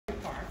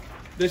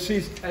This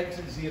is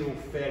Exit Zero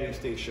ferry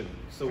station.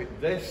 So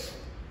this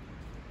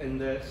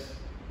and this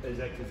is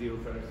Exit Zero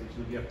ferry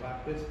station. There'll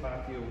be this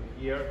patio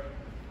here.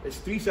 It's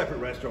 3 separate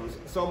restaurants.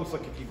 It's almost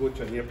like if you go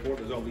to an airport,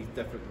 there's all these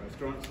different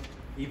restaurants.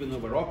 Even though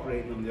we're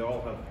operating them, they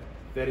all have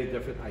very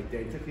different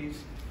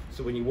identities.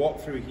 So when you walk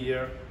through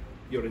here,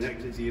 you're in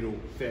Exit Zero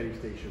ferry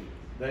station.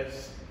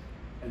 This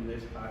and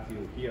this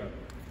patio here.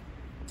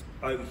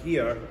 Out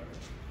here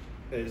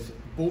is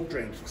boat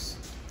drinks,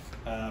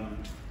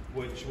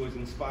 which was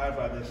inspired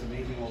by this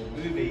amazing old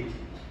movie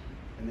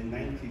in the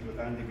 90s with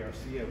Andy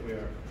Garcia,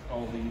 where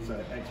all these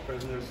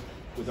ex-prisoners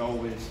would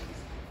always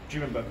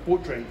dream about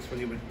boat drinks when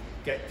they would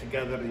get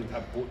together and they'd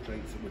have boat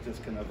drinks. It was this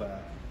kind of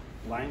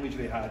language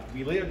they had.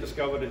 We later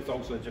discovered it's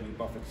also a Jimmy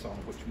Buffett song,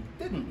 which we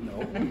didn't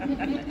know.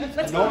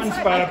 Not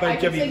inspired by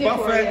Jimmy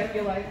Buffett.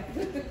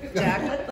 Jack,